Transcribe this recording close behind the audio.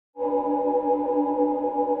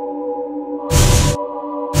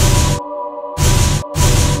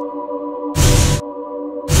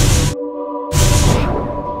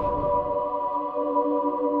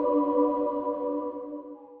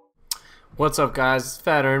what's up guys, it's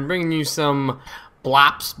Fattern bringing you some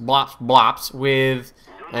blops with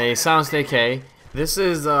a Silence AK. This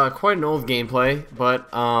is quite an old gameplay, but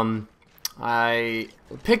I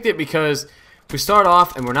picked it because we start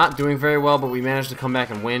off and we're not doing very well, but we managed to come back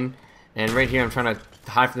and win. And right here I'm trying to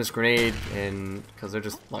hide from this grenade, and because they're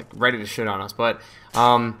just like ready to shit on us. But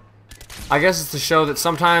I guess it's to show that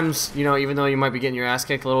sometimes, you know, even though you might be getting your ass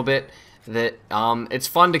kicked a little bit, that it's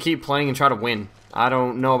fun to keep playing and try to win. I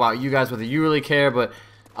don't know about you guys whether you really care, but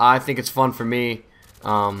I think it's fun for me,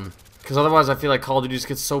 because otherwise I feel like Call of Duty just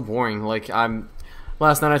gets so boring. Like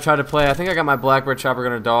last night I tried to play, I think I got my Blackbird Chopper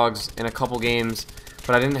Gunner Dogs in a couple games,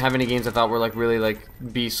 but I didn't have any games I thought were like really like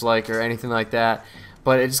beast-like or anything like that.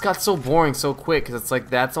 But it just got so boring so quick, because it's like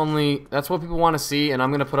that's what people want to see, and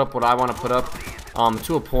I'm gonna put up what I want to put up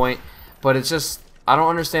to a point. But it's just, I don't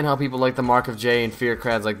understand how people like the Mark of J and Fear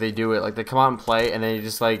Crads, like they do it, like they come out and play and they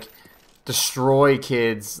just like destroy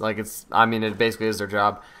kids. Like it's, I mean, it basically is their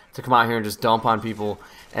job to come out here and just dump on people,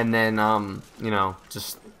 and then you know,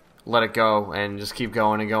 just let it go and just keep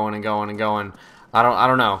going and going and going and going. I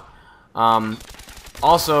don't know.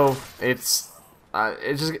 Also, it's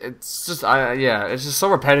just so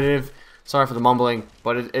repetitive. Sorry for the mumbling,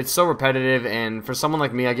 but it's so repetitive, and for someone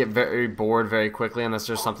like me, I get very bored very quickly unless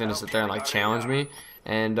there's something to sit there and like challenge me.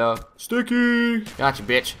 And sticky, gotcha,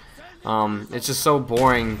 bitch. It's just so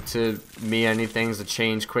boring to me. I need things to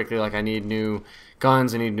change quickly. Like I need new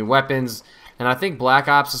guns, I need new weapons, and I think Black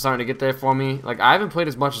Ops is starting to get there for me. Like I haven't played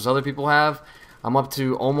as much as other people have. I'm up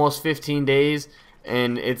to almost 15 days.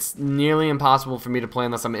 And it's nearly impossible for me to play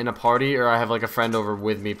unless I'm in a party or I have like a friend over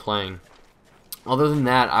with me playing. Other than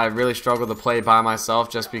that, I really struggle to play by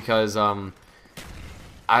myself just because I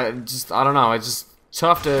don't know, it's just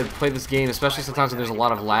tough to play this game, especially sometimes when there's a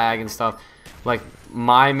lot of lag and stuff. Like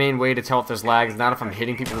my main way to tell if there's lag is not if I'm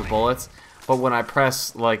hitting people with bullets, but when I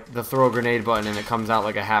press like the throw a grenade button and it comes out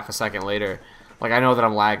like a half a second later. Like I know that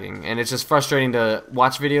I'm lagging, and it's just frustrating to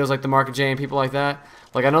watch videos like the Mark of J and people like that.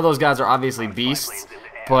 Like I know those guys are obviously beasts,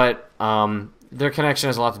 but their connection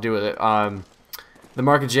has a lot to do with it. The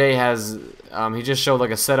Mark of J has he just showed like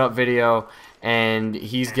a setup video, and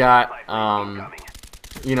he's got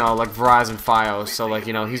you know, like Verizon Fios, so like,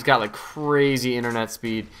 you know, he's got like crazy internet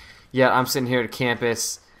speed. Yet I'm sitting here at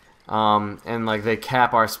campus, and like they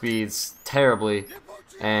cap our speeds terribly,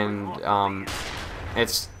 and it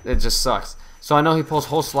just sucks. So I know he pulls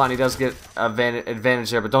whole slot and he does get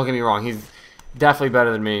advantage there, but don't get me wrong, he's definitely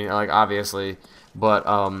better than me, like obviously. But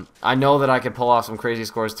I know that I could pull off some crazy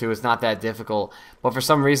scores too. It's not that difficult. But for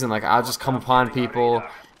some reason, like I'll just come upon people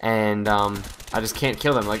and I just can't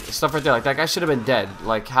kill them. Like stuff right there, like that guy should have been dead.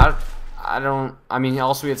 Like how? I mean,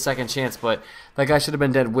 also he had second chance, but that guy should have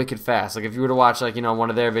been dead wicked fast. Like if you were to watch like, you know,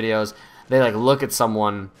 one of their videos, they like look at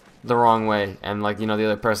someone the wrong way, and like, you know, the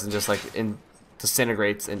other person just like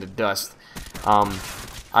disintegrates into dust.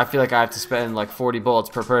 I feel like I have to spend like 40 bullets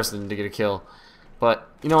per person to get a kill, but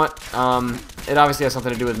you know what? It obviously has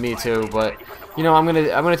something to do with me too. But you know, I'm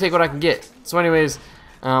gonna take what I can get. So, anyways,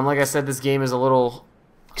 like I said, this game is a little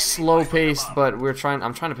slow paced, but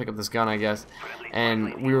I'm trying to pick up this gun, I guess,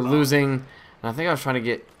 and we were losing. And I think I was trying to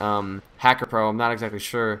get Hacker Pro. I'm not exactly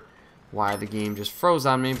sure why the game just froze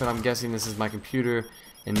on me, but I'm guessing this is my computer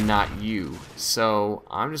and not you. So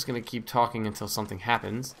I'm just gonna keep talking until something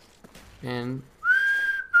happens. And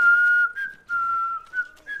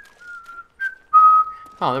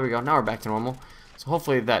oh, there we go. Now we're back to normal. So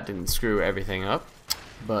hopefully that didn't screw everything up.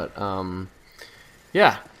 But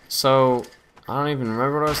yeah. So I don't even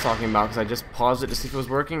remember what I was talking about because I just paused it to see if it was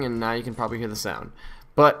working, and now you can probably hear the sound.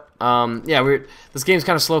 But yeah, this game's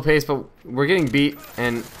kind of slow paced, but we're getting beat.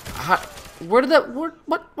 And what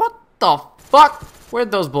the fuck? Where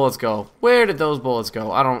did those bullets go? Where did those bullets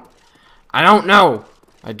go? I don't know.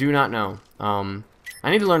 I do not know.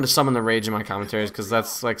 I need to learn to summon the rage in my commentaries, because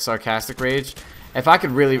that's like sarcastic rage. If I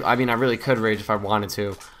could really, I mean, I really could rage if I wanted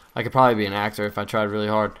to. I could probably be an actor if I tried really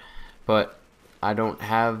hard, but I don't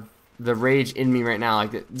have the rage in me right now.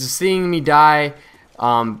 Like just seeing me die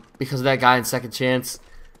because of that guy in second chance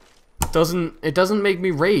doesn't make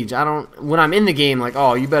me rage. I don't, when I'm in the game, like,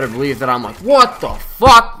 oh, you better believe that I'm like, what the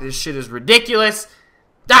fuck? This shit is ridiculous.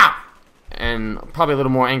 Ah! And probably a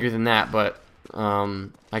little more angry than that, but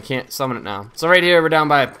I can't summon it now. So right here we're down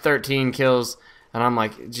by 13 kills, and I'm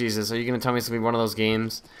like, Jesus, are you gonna tell me it's gonna be one of those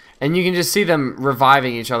games? And you can just see them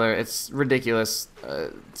reviving each other. It's ridiculous.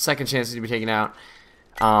 Second chances to be taken out,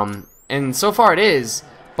 and so far it is.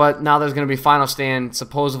 But now there's gonna be Final Stand,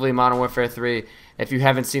 supposedly Modern Warfare 3. If you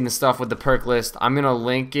haven't seen the stuff with the perk list, I'm gonna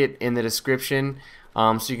link it in the description,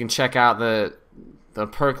 so you can check out the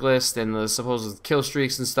perk list and the supposed kill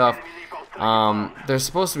streaks and stuff. There's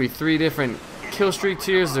supposed to be 3 different kill streak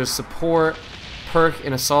tiers. There's support, perk,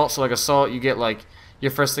 and assault. So like assault, you get like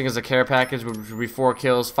your first thing is a care package, which would be 4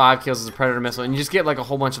 kills, 5 kills as a predator missile, and you just get like a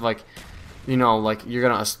whole bunch of like, you know, like you're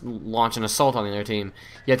gonna launch an assault on the other team.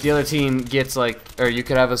 Yet the other team gets like, or you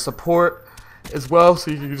could have a support as well, so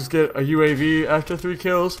you can just get a UAV after 3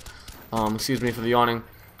 kills. Excuse me for the yawning.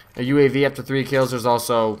 A UAV after 3 kills. There's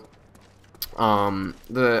also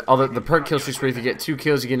the perk kill streaks where if you get 2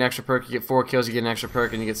 kills, you get an extra perk. You get 4 kills, you get an extra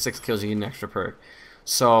perk, and you get 6 kills, you get an extra perk.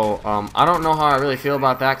 So I don't know how I really feel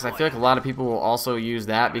about that, because I feel like a lot of people will also use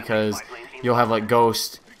that, because you'll have like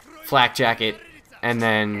Ghost, Flak Jacket, and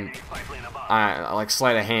then like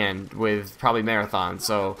Sleight of Hand with probably Marathon.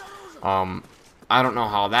 So I don't know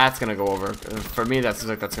how that's gonna go over. For me, that seems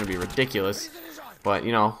like that's gonna be ridiculous. But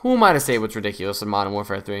you know, who am I to say what's ridiculous in Modern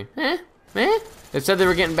Warfare 3? They said they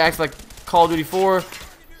were getting back to like Call of Duty 4.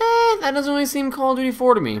 That doesn't really seem Call of Duty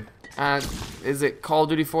 4 to me. Is it Call of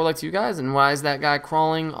Duty 4 like to you guys? And why is that guy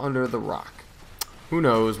crawling under the rock? Who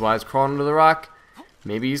knows why he's crawling under the rock?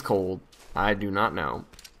 Maybe he's cold. I do not know.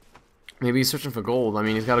 Maybe he's searching for gold. I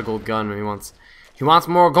mean, he's got a gold gun. Maybe he wants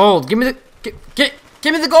more gold. Give me the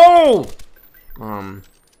give me the gold.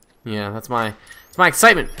 Yeah, that's my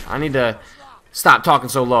excitement. I need to stop talking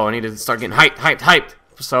so low. I need to start getting hyped.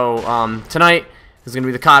 So tonight is gonna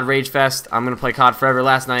be the COD Rage Fest. I'm gonna play COD forever.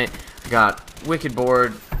 Last night I got wicked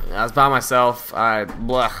bored. I was by myself. I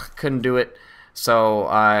couldn't do it, so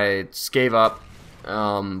I just gave up.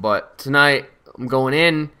 But tonight I'm going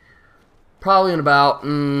in, probably in about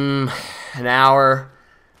an hour.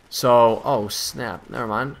 So, oh snap, never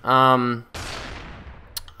mind.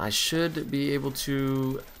 I should be able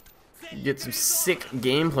to get some sick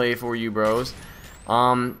gameplay for you bros.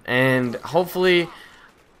 And hopefully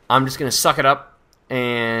I'm just gonna suck it up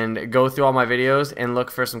and go through all my videos and look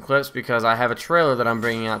for some clips, because I have a trailer that I'm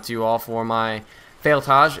bringing out to you all for my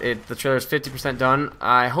Failtage. The trailer is 50% done.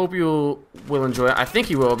 I hope you will enjoy it. I think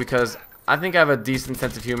you will, because I think I have a decent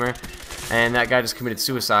sense of humor, and that guy just committed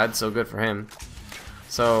suicide, so good for him.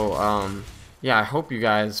 So yeah, I hope you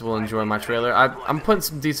guys will enjoy my trailer. I'm putting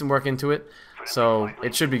some decent work into it, so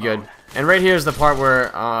it should be good. And right here is the part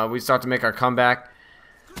where we start to make our comeback.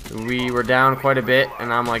 We were down quite a bit,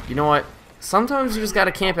 and I'm like, you know what? Sometimes you just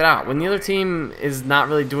gotta camp it out. When the other team is not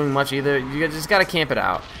really doing much either, you just gotta camp it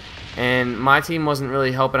out. And my team wasn't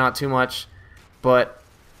really helping out too much, but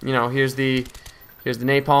you know, here's the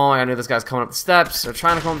napalm. I know this guy's coming up the steps, or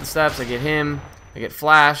trying to come up the steps. I get him. I get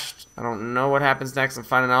flashed. I don't know what happens next. I'm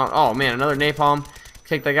finding out. Oh man, another napalm.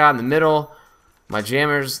 Kick that guy in the middle. My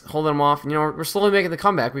jammer's holding him off. You know, we're slowly making the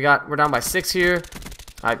comeback. We're down by 6 here.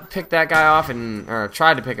 I picked that guy off, or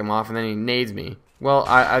tried to pick him off, and then he nades me. Well,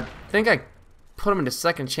 I think I put him into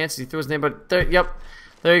second chances. He threw his name, but there, yep,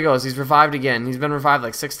 there he goes. He's revived again. He's been revived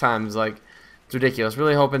like 6 times. Like, it's ridiculous.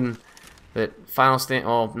 Really hoping that Final Stand.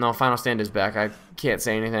 Oh no, Final Stand is back. I can't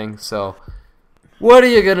say anything. So, what are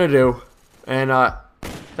you gonna do? And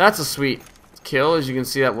that's a sweet kill. As you can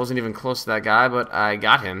see, that wasn't even close to that guy, but I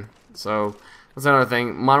got him. So that's another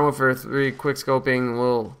thing. Modern Warfare 3 quick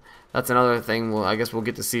scoping. That's another thing. I guess we'll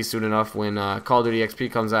get to see soon enough when Call of Duty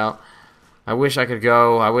XP comes out. I wish I could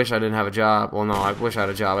go. I wish I didn't have a job. Well, no, I wish I had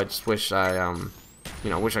a job. I just wish I,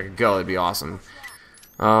 wish I could go. It'd be awesome.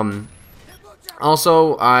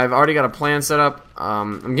 Also, I've already got a plan set up.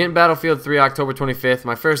 I'm getting Battlefield 3 October 25th.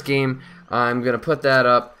 My first game. I'm gonna put that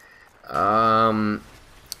up.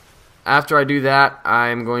 After I do that,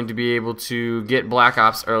 I'm going to be able to get Black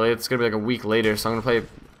Ops early. It's gonna be like a week later, so I'm gonna play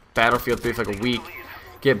Battlefield 3 for like a week.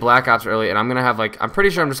 Get Black Ops early, and I'm gonna have like, I'm pretty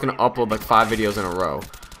sure I'm just gonna upload like 5 videos in a row.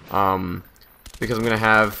 Because I'm gonna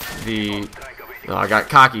have the. Oh, I got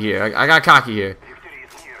cocky here. I got cocky here.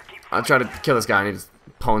 I'll try to kill this guy, and he just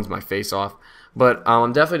pwns my face off. But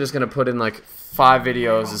I'm definitely just gonna put in like 5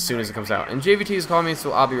 videos as soon as it comes out. And JVT is calling me,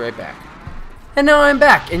 so I'll be right back. And now I'm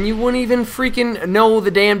back, and you wouldn't even freaking know the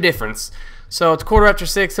damn difference. So it's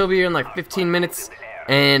 6:15. He'll be here in like 15 minutes,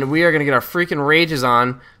 and we are gonna get our freaking rages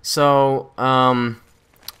on. So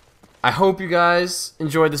I hope you guys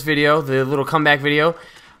enjoyed this video, the little comeback video.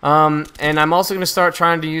 And I'm also going to start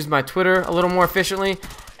trying to use my Twitter a little more efficiently,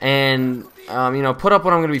 and put up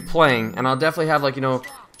what I'm going to be playing. And I'll definitely have, like, not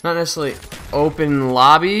necessarily open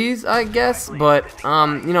lobbies, I guess, but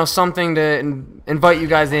something to invite you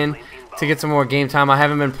guys in to get some more game time. I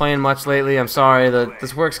haven't been playing much lately. I'm sorry,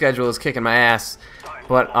 this work schedule is kicking my ass,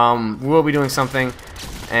 but we'll be doing something,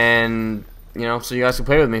 and so you guys can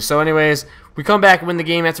play with me. So anyways, we come back and win the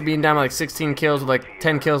game after being down by like 16 kills with like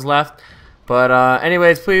 10 kills left. But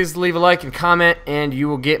anyways, please leave a like and comment, and you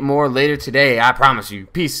will get more later today. I promise you.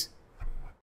 Peace.